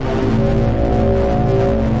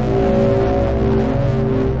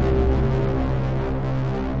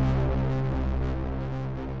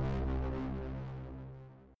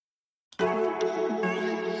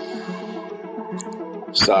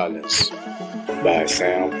Silence by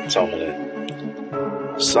Sam Tumblin.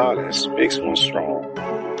 Silence makes one strong.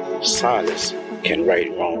 Silence can right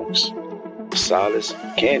wrongs. Silence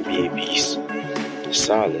can be a peace.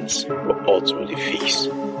 Silence will ultimately feast.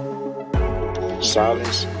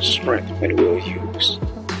 Silence, strength when well used.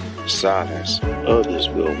 Silence, others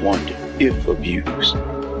will wonder if abused.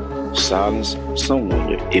 Silence, some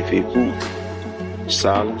wonder if it wound.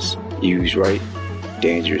 Silence, used right,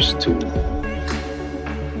 dangerous too.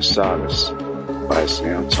 Silence by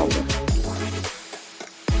Sam Tumblin.